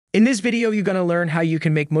In this video, you're going to learn how you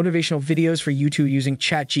can make motivational videos for YouTube using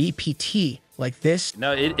ChatGPT, like this.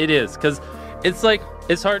 No, it is, because it's like,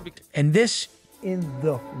 it's hard. And this. In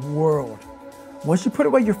the world. Once you put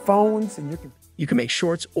away your phones and you can make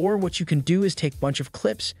shorts, or what you can do is take a bunch of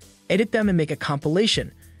clips, edit them and make a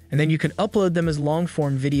compilation, and then you can upload them as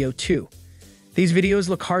long-form video too. These videos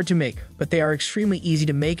look hard to make, but they are extremely easy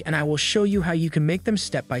to make, and I will show you how you can make them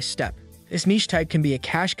step by step. This niche type can be a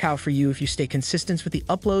cash cow for you if you stay consistent with the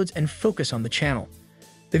uploads and focus on the channel.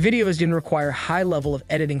 The videos didn't require a high level of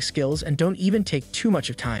editing skills and don't even take too much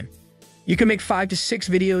of time. You can make 5 to 6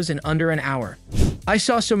 videos in under an hour. I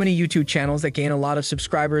saw so many YouTube channels that gain a lot of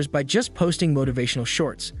subscribers by just posting motivational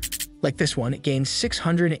shorts. Like this one, it gained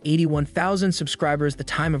 681,000 subscribers at the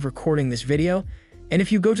time of recording this video. And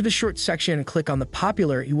if you go to the shorts section and click on the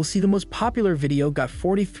popular, you will see the most popular video got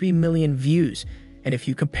 43 million views. And if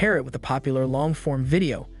you compare it with the popular long-form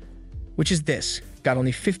video, which is this, got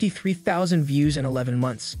only 53,000 views in 11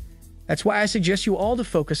 months. That's why I suggest you all to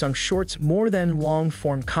focus on shorts more than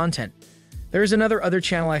long-form content. There is another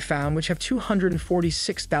channel I found which have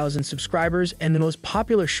 246,000 subscribers, and the most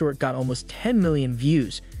popular short got almost 10 million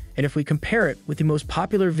views. And if we compare it with the most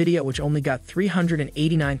popular video, which only got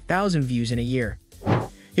 389,000 views in a year.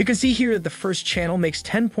 You can see here that the first channel makes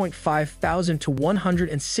 $10.5 thousand to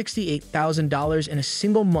 $168,000 in a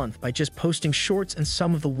single month by just posting shorts and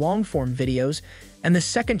some of the long-form videos, and the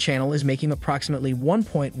second channel is making approximately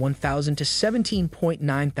 $1.1 thousand to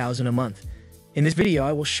 $17.9 thousand a month. In this video,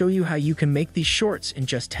 I will show you how you can make these shorts in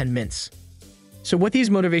just 10 minutes. So what these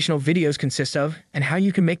motivational videos consist of and how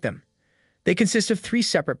you can make them. They consist of 3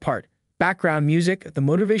 separate parts: background music, the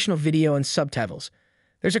motivational video, and subtitles.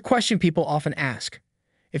 There's a question people often ask.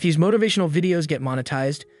 If these motivational videos get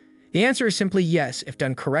monetized? The answer is simply yes, if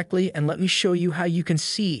done correctly, and let me show you how you can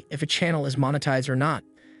see if a channel is monetized or not.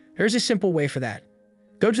 There's a simple way for that.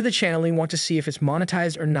 Go to the channel and you want to see if it's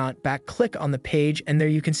monetized or not, click on the page, and there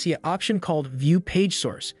you can see an option called View Page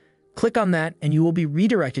Source. Click on that and you will be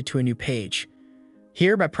redirected to a new page.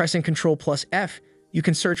 Here, by pressing Ctrl+F, you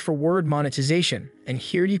can search for word monetization, and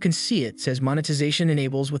here you can see it says monetization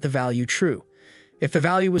enables with the value true. If the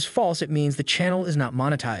value was false, it means the channel is not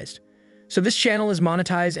monetized. So this channel is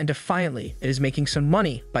monetized, and defiantly, it is making some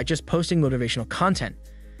money by just posting motivational content.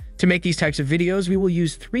 To make these types of videos, we will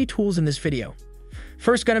use 3 tools in this video.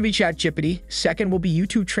 First gonna be ChatGPT, second will be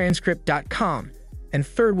YouTubeTranscript.com, and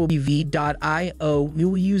third will be Veed.io. We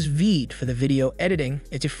will use Veed for the video editing.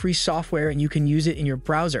 It's a free software and you can use it in your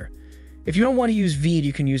browser. If you don't want to use Veed,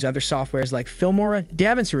 you can use other softwares like Filmora,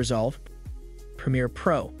 DaVinci Resolve, Premiere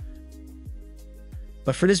Pro.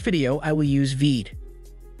 But for this video, I will use Veed.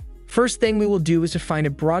 First thing we will do is to find a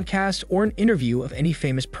broadcast or an interview of any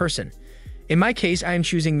famous person. In my case, I am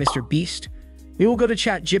choosing Mr. Beast. We will go to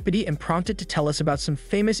ChatGPT and prompt it to tell us about some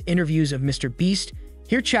famous interviews of Mr. Beast.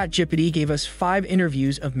 Here ChatGPT gave us 5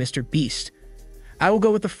 interviews of Mr. Beast. I will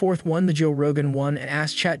go with the 4th one, the Joe Rogan one, and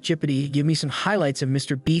ask ChatGPT to give me some highlights of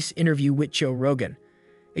Mr. Beast's interview with Joe Rogan.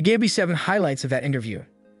 It gave me 7 highlights of that interview.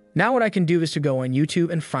 Now what I can do is to go on YouTube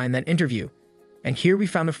and find that interview. And here we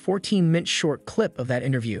found a 14-minute short clip of that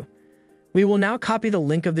interview. We will now copy the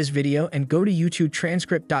link of this video and go to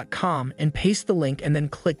YouTubeTranscript.com and paste the link and then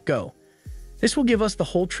click go. This will give us the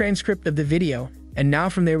whole transcript of the video, and now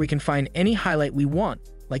from there we can find any highlight we want,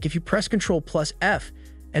 like if you press Ctrl+F,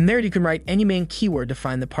 and there you can write any main keyword to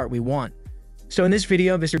find the part we want. So in this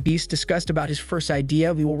video, Mr. Beast discussed about his first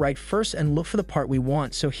idea. We will write first and look for the part we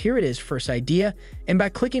want. So here it is, first idea, and by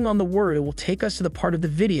clicking on the word, it will take us to the part of the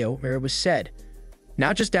video where it was said.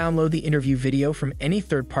 Now just download the interview video from any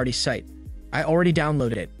third-party site. I already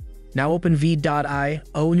downloaded it. Now open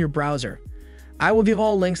Veed.io in your browser. I will give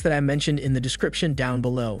all links that I mentioned in the description down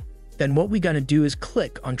below. Then what we're gonna do is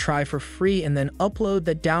click on try for free and then upload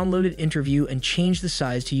that downloaded interview and change the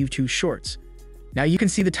size to YouTube Shorts. Now you can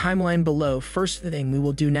see the timeline below. First thing we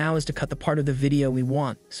will do now is to cut the part of the video we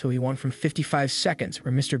want. So we want from 55 seconds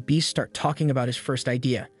where Mr. Beast start talking about his first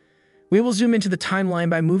idea. We will zoom into the timeline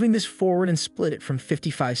by moving this forward and split it from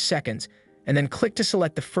 55 seconds, and then click to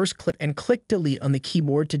select the first clip and click delete on the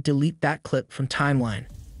keyboard to delete that clip from timeline.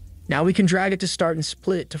 Now we can drag it to start and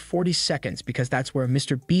split it to 40 seconds because that's where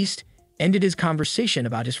Mr. Beast ended his conversation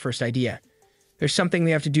about his first idea. There's something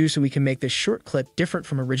we have to do so we can make this short clip different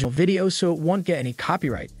from original video so it won't get any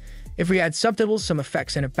copyright. If we add subtitles, some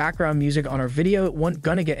effects, and a background music on our video, it won't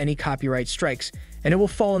gonna get any copyright strikes, and it will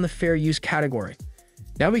fall in the fair use category.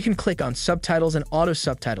 Now we can click on subtitles and auto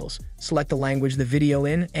subtitles, select the language the video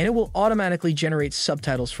in, and it will automatically generate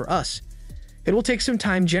subtitles for us. It will take some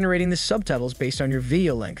time generating the subtitles based on your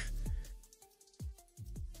video length.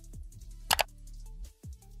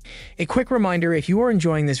 A quick reminder, if you are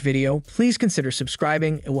enjoying this video, please consider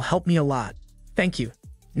subscribing. It will help me a lot. Thank you.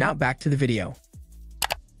 Now back to the video.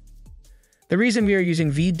 The reason we are using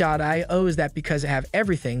v.io is that because it have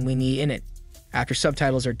everything we need in it. After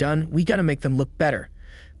subtitles are done, we gotta make them look better.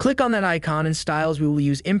 Click on that icon. In styles, we will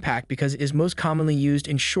use impact because it is most commonly used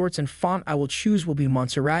in shorts, and font I will choose will be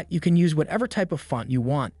Montserrat. You can use whatever type of font you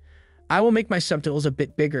want. I will make my subtitles a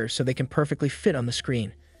bit bigger so they can perfectly fit on the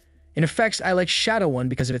screen. In effects, I like Shadow one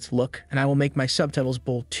because of its look, and I will make my subtitles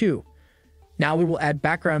bold too. Now we will add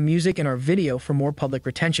background music in our video for more public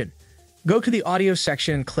retention. Go to the audio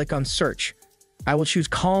section and click on search. I will choose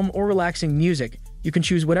calm or relaxing music. You can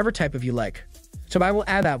choose whatever type of you like. So I will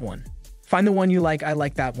add that one. Find the one you like. I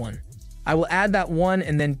like that one. I will add that one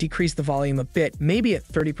and then decrease the volume a bit, maybe at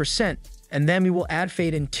 30%, and then we will add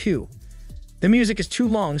fade in too. The music is too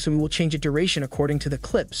long, so we will change its duration according to the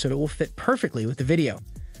clip so it will fit perfectly with the video.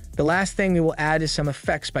 The last thing we will add is some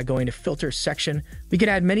effects by going to filter section. We can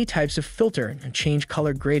add many types of filter and change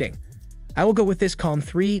color grading. I will go with this column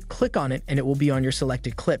 3, click on it, and it will be on your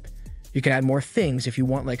selected clip. You can add more things if you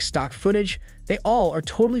want, like stock footage. They all are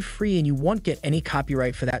totally free and you won't get any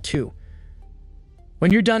copyright for that too.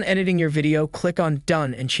 When you're done editing your video, click on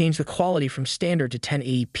Done and change the quality from standard to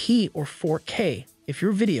 1080p or 4K if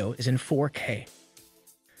your video is in 4K.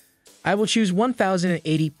 I will choose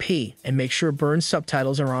 1080p and make sure burn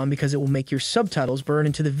subtitles are on because it will make your subtitles burn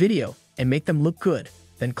into the video and make them look good.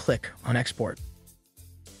 Then click on Export.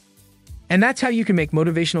 And that's how you can make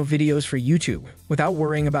motivational videos for YouTube without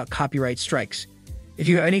worrying about copyright strikes. If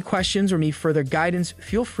you have any questions or need further guidance,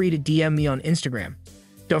 feel free to DM me on Instagram.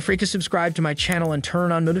 Don't forget to subscribe to my channel and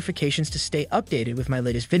turn on notifications to stay updated with my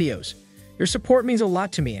latest videos. Your support means a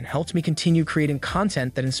lot to me and helps me continue creating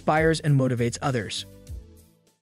content that inspires and motivates others.